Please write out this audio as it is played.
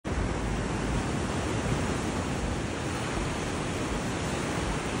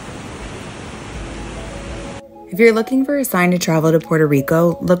If you're looking for a sign to travel to Puerto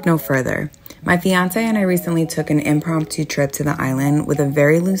Rico, look no further. My fiance and I recently took an impromptu trip to the island with a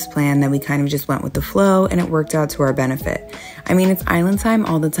very loose plan that we kind of just went with the flow, and it worked out to our benefit. I mean, it's island time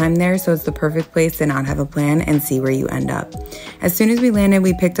all the time there, so it's the perfect place to not have a plan and see where you end up. As soon as we landed,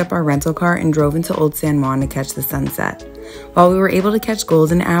 we picked up our rental car and drove into Old San Juan to catch the sunset. While we were able to catch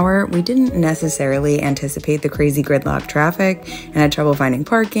golden hour, we didn't necessarily anticipate the crazy gridlock traffic and had trouble finding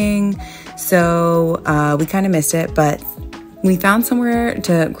parking, so we kind of missed it, but we found somewhere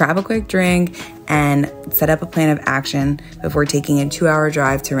to grab a quick drink and set up a plan of action before taking a 2-hour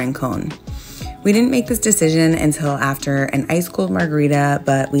drive to Rincon. We didn't make this decision until after an ice-cold margarita,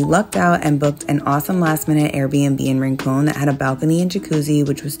 but we lucked out and booked an awesome last-minute Airbnb in Rincon that had a balcony and jacuzzi,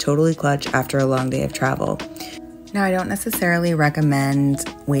 which was totally clutch after a long day of travel. Now, I don't necessarily recommend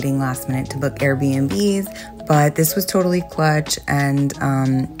waiting last minute to book Airbnbs, but this was totally clutch, and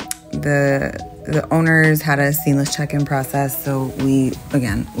the owners had a seamless check-in process, so we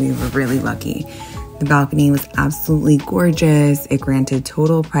were really lucky. The balcony was absolutely gorgeous. It granted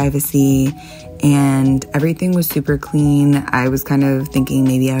total privacy, and everything was super clean. I was kind of thinking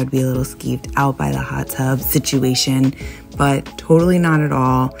maybe I would be a little skeeved out by the hot tub situation, but totally not at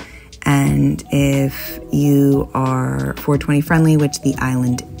all. And if you are 420 friendly, which the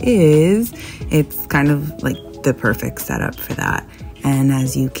island is, it's kind of like the perfect setup for that. And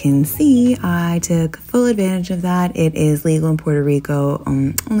as you can see, I took full advantage of that. It is legal in Puerto Rico,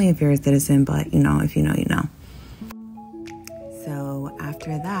 only if you're a citizen, but you know, if you know, you know. So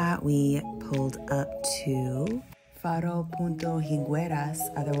after that, we pulled up to Faro Punto Higueras,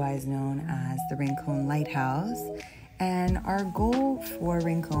 otherwise known as the Rincon Lighthouse. And our goal for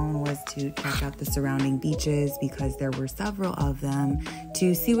Rincon was to check out the surrounding beaches because there were several of them,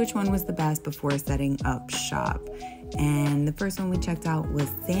 to see which one was the best before setting up shop. And the first one we checked out was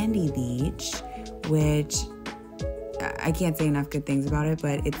Sandy Beach, which I can't say enough good things about it,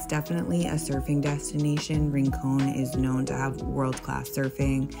 but it's definitely a surfing destination. Rincon is known to have world-class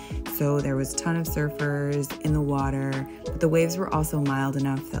surfing, so there was a ton of surfers in the water, but the waves were also mild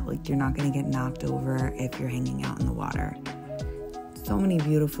enough that like you're not going to get knocked over if you're hanging out in the water. So many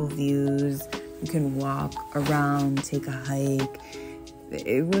beautiful views. You can walk around, take a hike.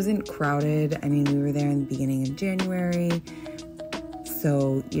 It wasn't crowded. I mean, we were there in the beginning of January,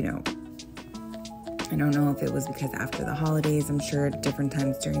 so, you know, I don't know if it was because after the holidays, I'm sure at different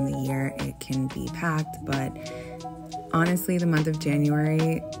times during the year it can be packed, but honestly, the month of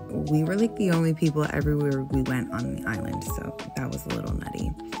January, we were like the only people everywhere we went on the island, so that was a little nutty.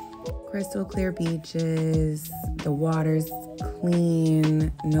 Crystal clear beaches, the water's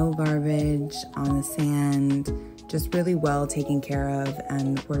clean, no garbage on the sand, just really well taken care of,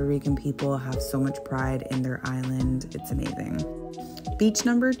 and the Puerto Rican people have so much pride in their island. It's amazing. Beach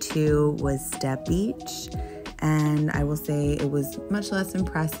number 2 was Step Beach, and I will say it was much less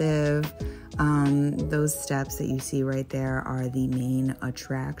impressive. Those steps that you see right there are the main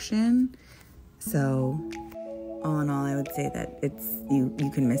attraction. So all in all, I would say that it's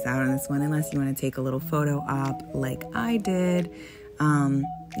you can miss out on this one unless you want to take a little photo op like I did.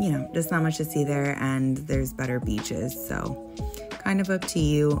 You know, just not much to see there, and there's better beaches, so kind of up to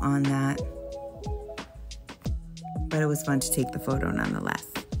you on that. But it was fun to take the photo nonetheless.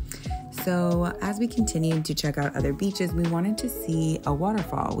 So as we continued to check out other beaches, we wanted to see a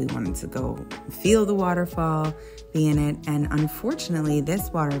waterfall. We wanted to go feel the waterfall, be in it, and unfortunately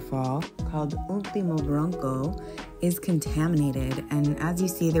this waterfall, called Último Bronco, is contaminated. And as you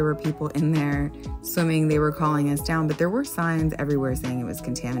see, there were people in there swimming. They were calling us down, but there were signs everywhere saying it was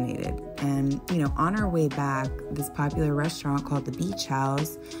contaminated. And, you know, on our way back, this popular restaurant called the Beach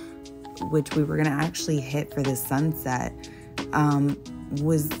House, which we were gonna actually hit for the sunset,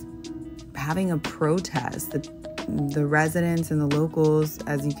 was having a protest. The residents and the locals,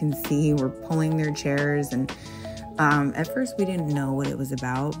 as you can see, were pulling their chairs, and at first we didn't know what it was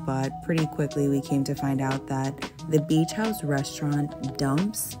about, but pretty quickly we came to find out that the Beach House restaurant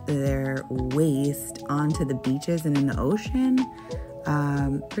dumps their waste onto the beaches and in the ocean.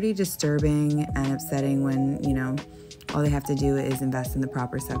 Pretty disturbing and upsetting when, you know, all they have to do is invest in the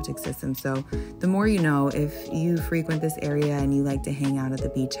proper septic system. So the more you know, if you frequent this area and you like to hang out at the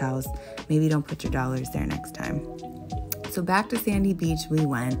Beach House, maybe don't put your dollars there next time. So back to Sandy Beach we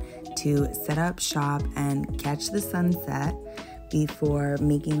went to set up shop and catch the sunset before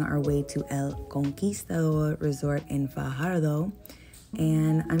making our way to El Conquistador Resort in Fajardo.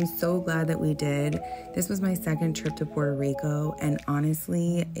 and I'm so glad that we did. This was my second trip to Puerto Rico, and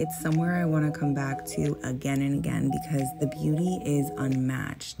honestly, it's somewhere I want to come back to again and again because the beauty is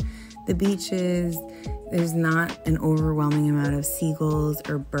unmatched. The beaches, there's not an overwhelming amount of seagulls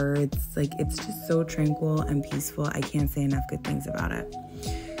or birds. Like, it's just so tranquil and peaceful. I can't say enough good things about it.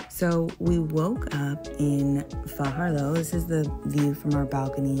 So we woke up in Fajardo. This is the view from our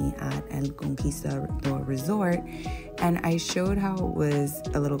balcony at El Conquistador Resort. And I showed how it was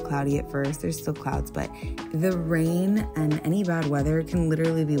a little cloudy at first. There's still clouds, but the rain and any bad weather can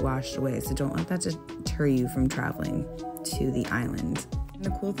literally be washed away. So don't let that deter you from traveling to the island. And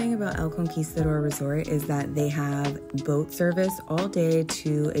the cool thing about El Conquistador Resort is that they have boat service all day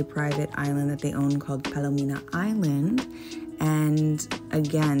to a private island that they own called Palomina Island. And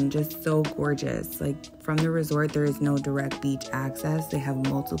again, just so gorgeous. Like, from the resort, there is no direct beach access. They have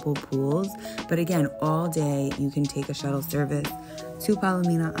multiple pools. But again, all day you can take a shuttle service to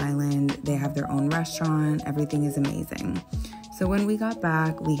Palomina Island. They have their own restaurant. Everything is amazing. So when we got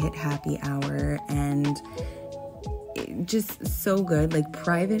back, we hit happy hour, and it just so good. Like,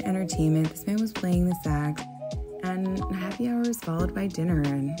 private entertainment. This man was playing the sax, and happy hour is followed by dinner.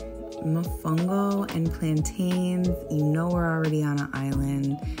 And mofongo and plantains. You know we're already on an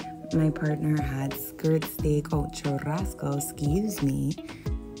island. My partner had skirt steak, churrasco, excuse me.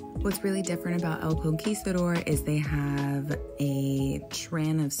 What's really different about El Conquistador is they have a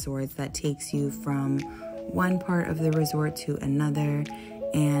tram of sorts that takes you from one part of the resort to another,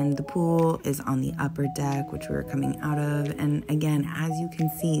 and the pool is on the upper deck, which we were coming out of. And again, as you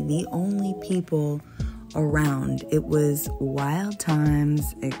can see, the only people around. It was wild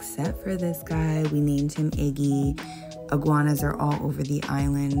times, except for this guy. We named him Iggy. Iguanas are all over the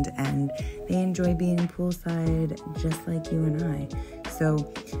island, and they enjoy being poolside just like you and I.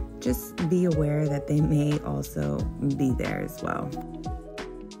 So just be aware that they may also be there as well.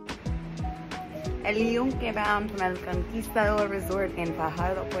 El Yunque bound from El Conquistador Resort in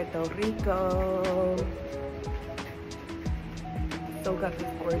Fajardo, Puerto Rico. Soak up this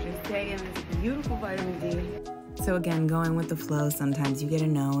gorgeous day and this beautiful vitamin D. So again, going with the flow, sometimes you get a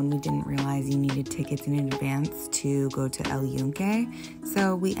no, and we didn't realize you needed tickets in advance to go to El Yunque.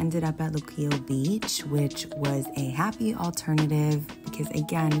 So we ended up at Luquillo Beach, which was a happy alternative because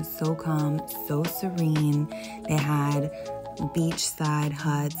again, so calm, so serene. They had beachside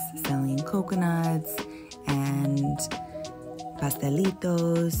huts selling coconuts and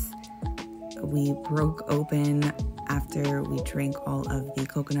pastelitos. We broke open after we drank all of the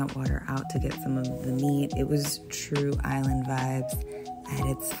coconut water out to get some of the meat. It was true island vibes at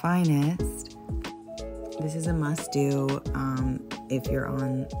its finest. This is a must-do if you're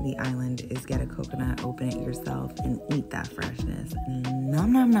on the island, is get a coconut, open it yourself, and eat that freshness.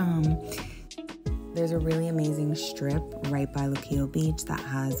 Nom nom nom. There's a really amazing strip right by Luquillo Beach that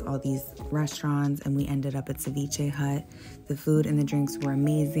has all these restaurants, and we ended up at Ceviche Hut. The food and the drinks were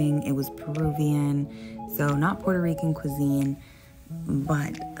amazing. It was Peruvian, so not Puerto Rican cuisine,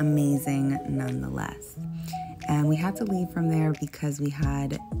 but amazing nonetheless. And we had to leave from there because we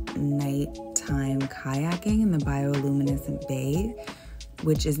had nighttime kayaking in the bioluminescent bay,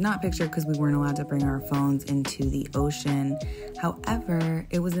 which is not pictured because we weren't allowed to bring our phones into the ocean. However,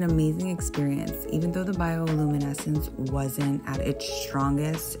 it was an amazing experience. Even though the bioluminescence wasn't at its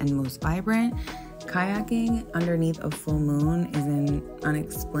strongest and most vibrant, kayaking underneath a full moon is an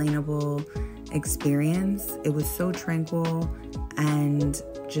unexplainable experience. It was so tranquil, and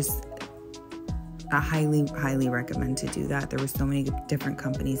just I highly recommend to do that. There were so many different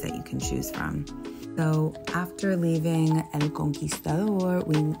companies that you can choose from. So after leaving El Conquistador,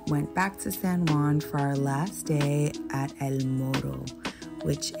 we went back to San Juan for our last day at El Morro,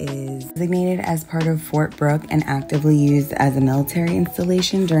 which is designated as part of Fort Brooke and actively used as a military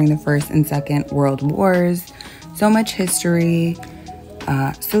installation during the First and Second World Wars. So much history,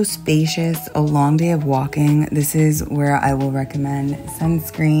 so spacious, a long day of walking. This is where I will recommend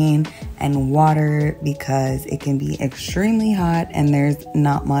sunscreen and water because it can be extremely hot and there's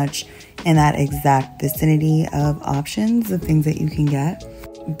not much in that exact vicinity of options of things that you can get.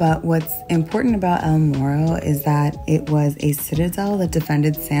 But what's important about El Morro is that it was a citadel that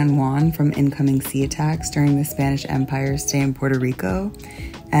defended San Juan from incoming sea attacks during the Spanish Empire's stay in Puerto Rico.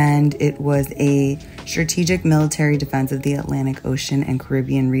 And it was a strategic military defense of the Atlantic Ocean and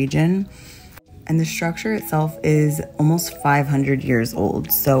Caribbean region. And the structure itself is almost 500 years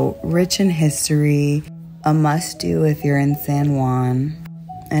old. So rich in history, a must-do if you're in San Juan,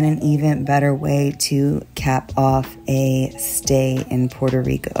 and an even better way to cap off a stay in Puerto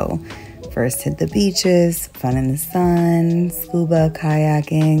Rico. First hit the beaches, fun in the sun, scuba,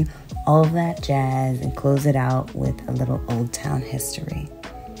 kayaking, all of that jazz, and close it out with a little Old Town history.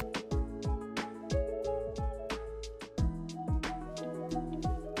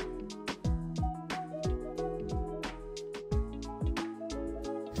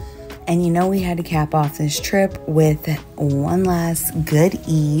 And you know, we had to cap off this trip with one last good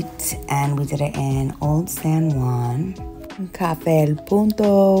eat, and we did it in Old San Juan. Café El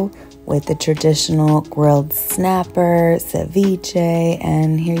Punto with the traditional grilled snapper, ceviche,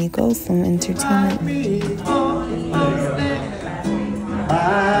 and here you go, some entertainment.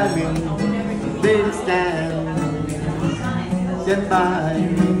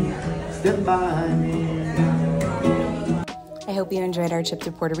 I hope you enjoyed our trip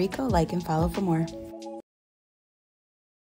to Puerto Rico. Like and follow for more.